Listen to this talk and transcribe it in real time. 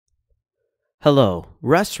Hello,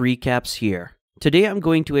 Russ Recaps here. Today I'm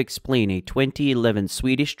going to explain a 2011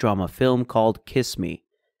 Swedish drama film called Kiss Me.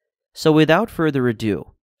 So without further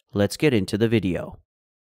ado, let's get into the video.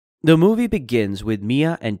 The movie begins with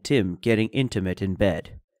Mia and Tim getting intimate in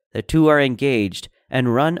bed. The two are engaged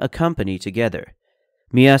and run a company together.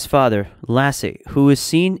 Mia's father, Lasse, who is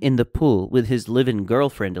seen in the pool with his live-in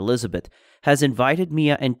girlfriend Elizabeth, has invited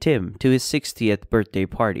Mia and Tim to his 60th birthday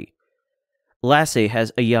party. Lasse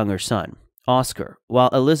has a younger son, Oscar, while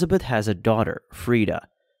Elizabeth has a daughter, Frida.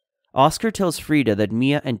 Oscar tells Frida that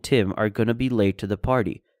Mia and Tim are gonna be late to the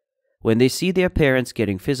party when they see their parents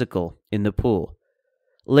getting physical in the pool.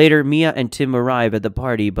 Later, Mia and Tim arrive at the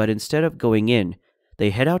party, but instead of going in, they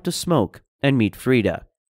head out to smoke and meet Frida.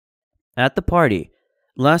 At the party,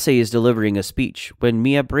 Lasse is delivering a speech when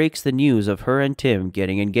Mia breaks the news of her and Tim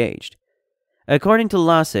getting engaged. According to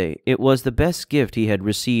Lasse, it was the best gift he had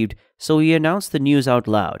received, so he announced the news out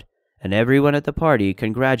loud, and everyone at the party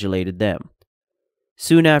congratulated them.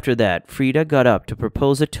 Soon after that, Frida got up to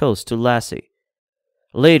propose a toast to Lasse.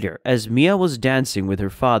 Later, as Mia was dancing with her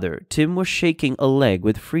father, Tim was shaking a leg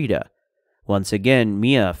with Frida. Once again,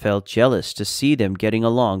 Mia felt jealous to see them getting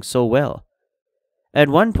along so well. At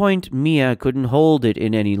one point, Mia couldn't hold it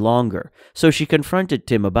in any longer, so she confronted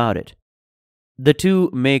Tim about it. The two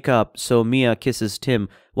make up, so Mia kisses Tim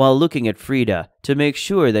while looking at Frida to make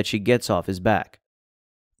sure that she gets off his back.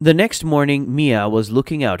 The next morning, Mia was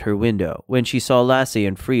looking out her window when she saw Lasse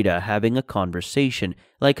and Frida having a conversation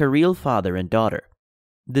like a real father and daughter.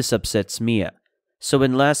 This upsets Mia, so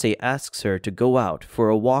when Lasse asks her to go out for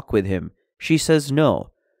a walk with him, she says no.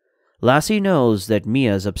 Lasse knows that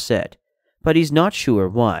Mia's upset, but he's not sure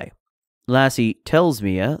why. Lasse tells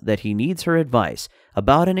Mia that he needs her advice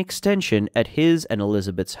about an extension at his and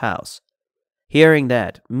Elizabeth's house. Hearing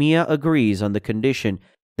that, Mia agrees on the condition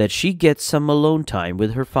that she gets some alone time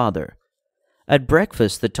with her father. At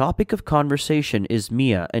breakfast, the topic of conversation is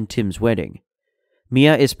Mia and Tim's wedding.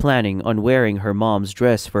 Mia is planning on wearing her mom's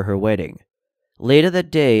dress for her wedding. Later that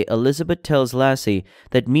day, Elizabeth tells Lasse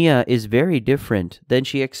that Mia is very different than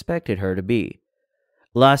she expected her to be.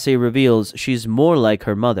 Lasse reveals she's more like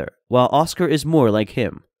her mother, while Oscar is more like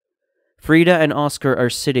him. Frida and Oscar are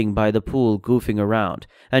sitting by the pool goofing around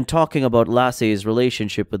and talking about Lasse's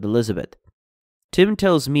relationship with Elizabeth. Tim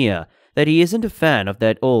tells Mia that he isn't a fan of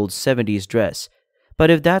that old 70s dress, but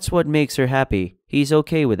if that's what makes her happy, he's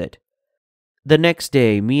okay with it. The next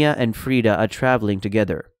day, Mia and Frida are traveling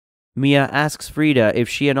together. Mia asks Frida if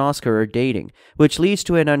she and Oscar are dating, which leads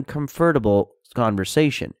to an uncomfortable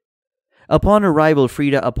conversation. Upon arrival,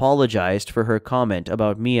 Frida apologized for her comment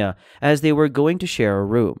about Mia as they were going to share a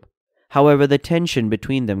room. However, the tension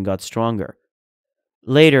between them got stronger.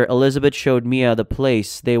 Later, Elizabeth showed Mia the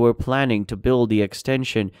place they were planning to build the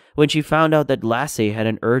extension when she found out that Lasse had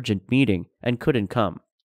an urgent meeting and couldn't come.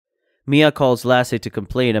 Mia calls Lasse to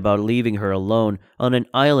complain about leaving her alone on an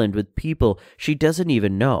island with people she doesn't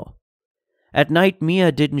even know. At night,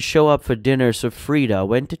 Mia didn't show up for dinner, so Frida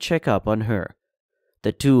went to check up on her.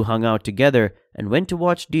 The two hung out together and went to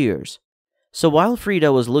watch deers. So while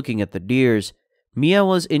Frida was looking at the deers, Mia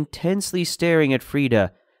was intensely staring at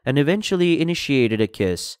Frida and eventually initiated a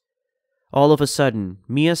kiss. All of a sudden,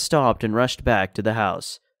 Mia stopped and rushed back to the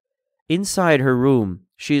house. Inside her room,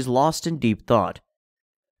 she is lost in deep thought.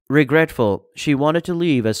 Regretful, she wanted to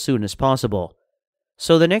leave as soon as possible.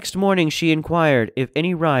 So the next morning she inquired if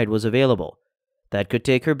any ride was available that could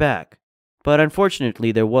take her back, but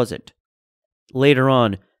unfortunately there wasn't. Later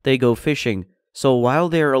on, they go fishing, so while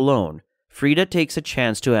they're alone, Frida takes a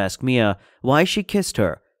chance to ask Mia why she kissed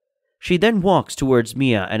her. She then walks towards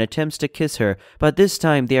Mia and attempts to kiss her, but this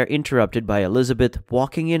time they are interrupted by Elizabeth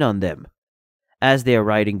walking in on them. As they are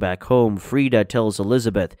riding back home, Frida tells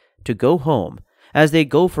Elizabeth to go home as they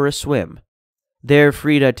go for a swim. There,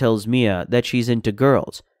 Frida tells Mia that she's into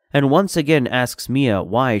girls and once again asks Mia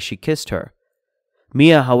why she kissed her.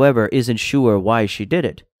 Mia, however, isn't sure why she did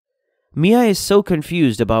it. Mia is so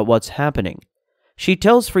confused about what's happening. She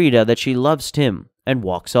tells Frida that she loves Tim and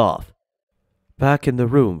walks off. Back in the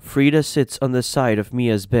room, Frida sits on the side of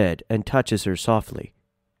Mia's bed and touches her softly.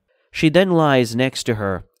 She then lies next to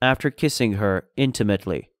her after kissing her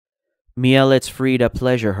intimately. Mia lets Frida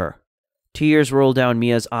pleasure her. Tears roll down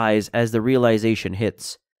Mia's eyes as the realization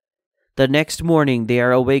hits. The next morning, they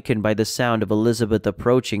are awakened by the sound of Elizabeth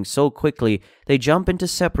approaching so quickly they jump into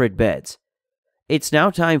separate beds. It's now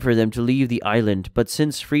time for them to leave the island, but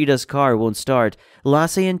since Frida's car won't start,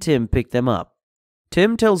 Lasse and Tim pick them up.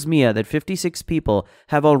 Tim tells Mia that 56 people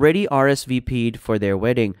have already RSVP'd for their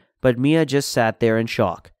wedding, but Mia just sat there in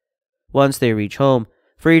shock. Once they reach home,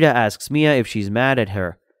 Frida asks Mia if she's mad at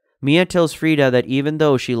her. Mia tells Frida that even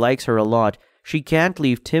though she likes her a lot, She can't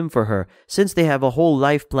leave Tim for her since they have a whole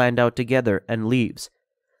life planned out together, and leaves.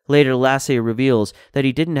 Later, Lasse reveals that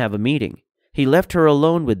he didn't have a meeting. He left her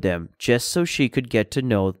alone with them just so she could get to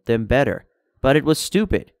know them better. But it was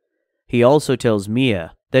stupid. He also tells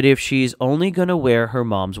Mia that if she's only gonna wear her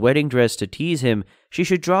mom's wedding dress to tease him, she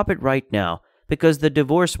should drop it right now because the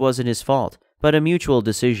divorce wasn't his fault, but a mutual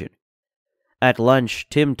decision. At lunch,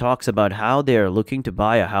 Tim talks about how they are looking to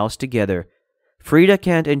buy a house together. Frida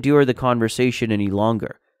can't endure the conversation any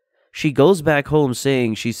longer. She goes back home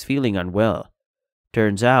saying she's feeling unwell.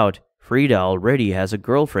 Turns out, Frida already has a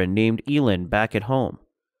girlfriend named Elin back at home.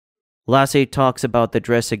 Lasse talks about the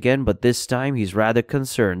dress again, but this time he's rather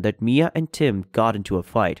concerned that Mia and Tim got into a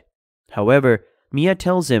fight. However, Mia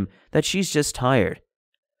tells him that she's just tired.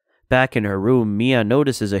 Back in her room, Mia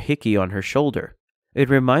notices a hickey on her shoulder. It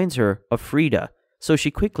reminds her of Frida, so she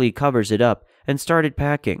quickly covers it up and started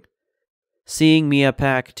packing. Seeing Mia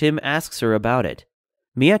pack, Tim asks her about it.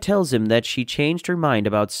 Mia tells him that she changed her mind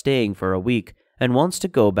about staying for a week and wants to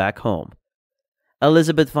go back home.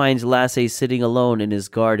 Elizabeth finds Lasse sitting alone in his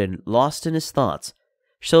garden, lost in his thoughts,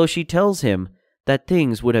 so she tells him that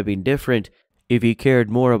things would have been different if he cared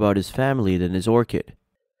more about his family than his orchid.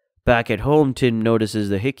 Back at home, Tim notices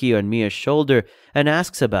the hickey on Mia's shoulder and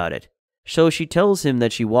asks about it, so she tells him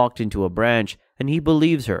that she walked into a branch and he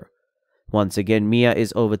believes her. Once again, Mia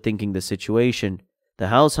is overthinking the situation. The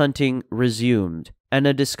house hunting resumed, and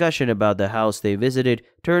a discussion about the house they visited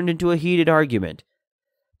turned into a heated argument.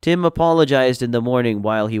 Tim apologized in the morning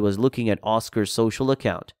while he was looking at Oscar's social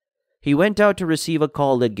account. He went out to receive a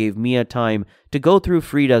call that gave Mia time to go through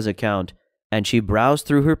Frida's account, and she browsed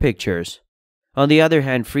through her pictures. On the other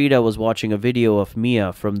hand, Frida was watching a video of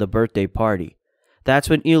Mia from the birthday party. That's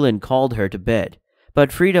when Elin called her to bed,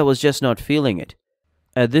 but Frida was just not feeling it.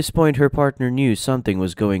 At this point, her partner knew something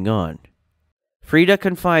was going on. Frida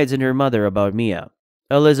confides in her mother about Mia.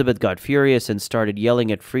 Elizabeth got furious and started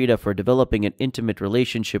yelling at Frida for developing an intimate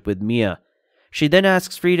relationship with Mia. She then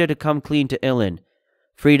asks Frida to come clean to Elin.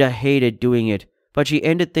 Frida hated doing it, but she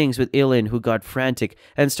ended things with Elin, who got frantic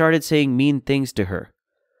and started saying mean things to her.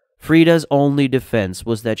 Frida's only defense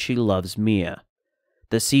was that she loves Mia.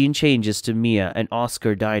 The scene changes to Mia and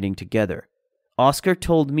Oscar dining together. Oscar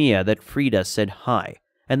told Mia that Frida said hi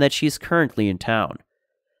and that she's currently in town.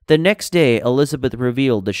 The next day, Elizabeth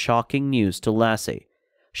revealed the shocking news to Lasse.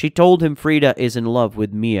 She told him Frida is in love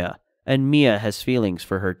with Mia, and Mia has feelings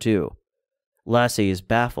for her too. Lasse is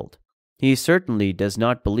baffled. He certainly does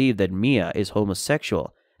not believe that Mia is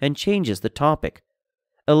homosexual and changes the topic.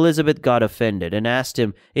 Elizabeth got offended and asked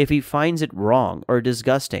him if he finds it wrong or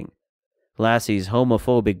disgusting. Lasse's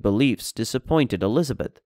homophobic beliefs disappointed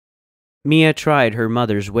Elizabeth. Mia tried her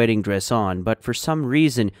mother's wedding dress on, but for some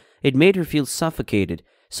reason it made her feel suffocated,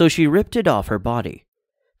 so she ripped it off her body.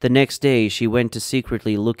 The next day, she went to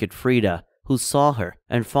secretly look at Frida, who saw her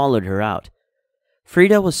and followed her out.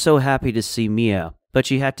 Frida was so happy to see Mia, but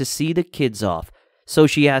she had to see the kids off, so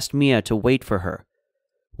she asked Mia to wait for her.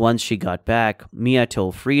 Once she got back, Mia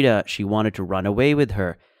told Frida she wanted to run away with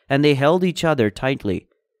her, and they held each other tightly.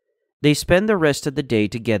 They spend the rest of the day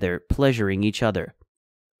together, pleasuring each other.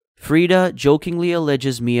 Frida jokingly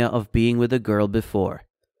alleges Mia of being with a girl before.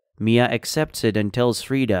 Mia accepts it and tells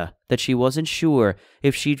Frida that she wasn't sure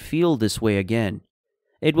if she'd feel this way again.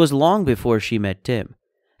 It was long before she met Tim,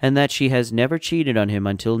 and that she has never cheated on him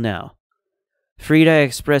until now. Frida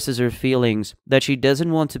expresses her feelings that she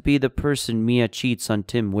doesn't want to be the person Mia cheats on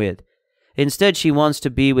Tim with. Instead, she wants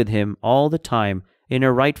to be with him all the time in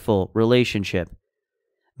a rightful relationship.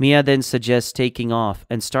 Mia then suggests taking off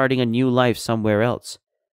and starting a new life somewhere else.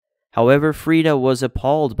 However, Frida was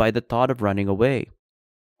appalled by the thought of running away.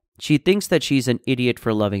 She thinks that she's an idiot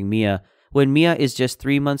for loving Mia when Mia is just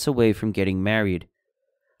 3 months away from getting married.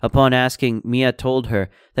 Upon asking, Mia told her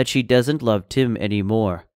that she doesn't love Tim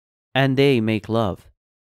anymore, and they make love.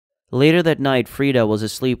 Later that night, Frida was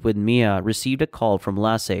asleep when Mia received a call from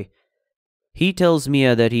Lasse. He tells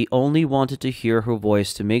Mia that he only wanted to hear her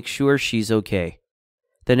voice to make sure she's okay.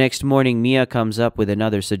 The next morning, Mia comes up with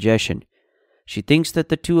another suggestion. She thinks that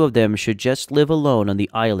the two of them should just live alone on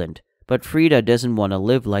the island, but Frida doesn't want to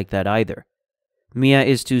live like that either. Mia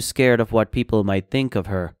is too scared of what people might think of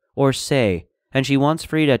her or say, and she wants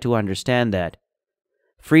Frida to understand that.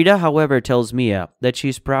 Frida, however, tells Mia that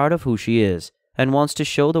she's proud of who she is and wants to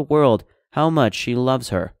show the world how much she loves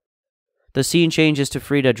her. The scene changes to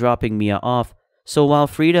Frida dropping Mia off, so while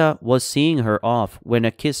Frida was seeing her off when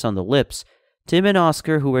a kiss on the lips, Tim and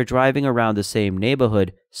Oscar, who were driving around the same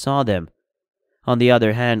neighborhood, saw them. On the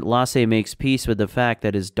other hand, Lasse makes peace with the fact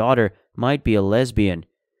that his daughter might be a lesbian.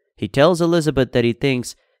 He tells Elizabeth that he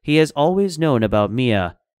thinks he has always known about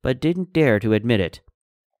Mia but didn't dare to admit it.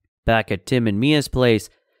 Back at Tim and Mia's place,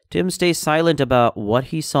 Tim stays silent about what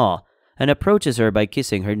he saw and approaches her by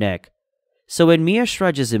kissing her neck. So when Mia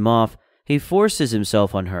shrugs him off, he forces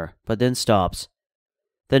himself on her, but then stops.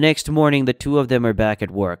 The next morning, the two of them are back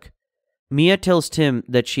at work. Mia tells Tim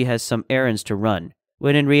that she has some errands to run,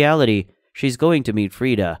 when in reality, she's going to meet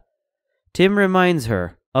Frida. Tim reminds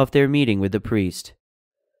her of their meeting with the priest.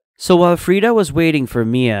 So while Frida was waiting for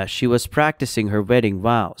Mia, she was practicing her wedding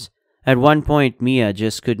vows. At one point, Mia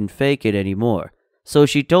just couldn't fake it anymore, so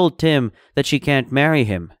she told Tim that she can't marry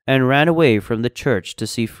him and ran away from the church to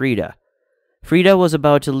see Frida. Frida was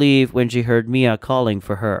about to leave when she heard Mia calling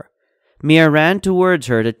for her. Mia ran towards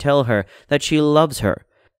her to tell her that she loves her,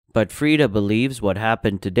 but Frida believes what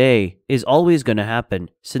happened today is always going to happen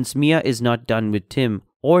since Mia is not done with Tim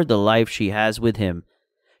or the life she has with him.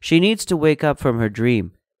 She needs to wake up from her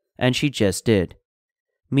dream, and she just did.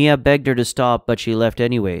 Mia begged her to stop, but she left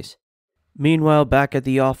anyways. Meanwhile, back at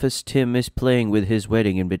the office, Tim is playing with his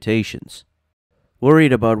wedding invitations,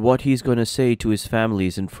 worried about what he's going to say to his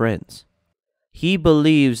families and friends. He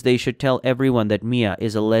believes they should tell everyone that Mia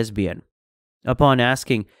is a lesbian. Upon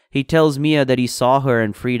asking, he tells Mia that he saw her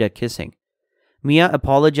and Frida kissing. Mia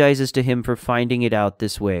apologizes to him for finding it out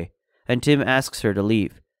this way, and Tim asks her to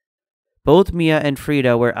leave. Both Mia and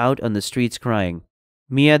Frida were out on the streets crying.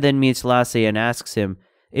 Mia then meets Lasse and asks him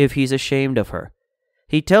if he's ashamed of her.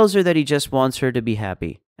 He tells her that he just wants her to be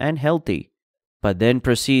happy and healthy, but then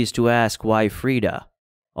proceeds to ask why Frida.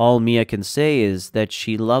 All Mia can say is that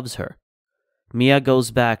she loves her. Mia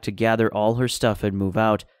goes back to gather all her stuff and move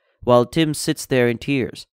out, while Tim sits there in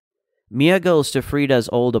tears. Mia goes to Frida's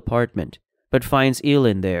old apartment, but finds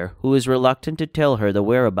Elin there, who is reluctant to tell her the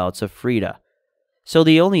whereabouts of Frida. So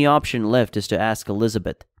the only option left is to ask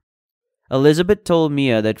Elizabeth. Elizabeth told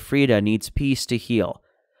Mia that Frida needs peace to heal,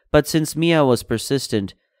 but since Mia was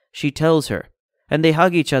persistent, she tells her, and they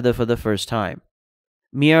hug each other for the first time.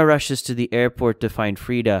 Mia rushes to the airport to find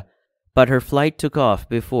Frida, but her flight took off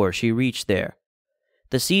before she reached there.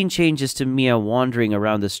 The scene changes to Mia wandering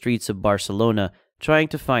around the streets of Barcelona trying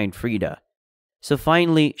to find Frida. So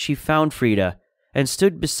finally, she found Frida and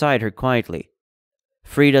stood beside her quietly.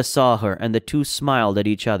 Frida saw her and the two smiled at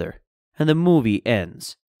each other, and the movie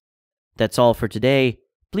ends. That's all for today.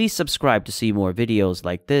 Please subscribe to see more videos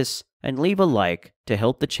like this and leave a like to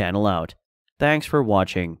help the channel out. Thanks for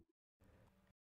watching.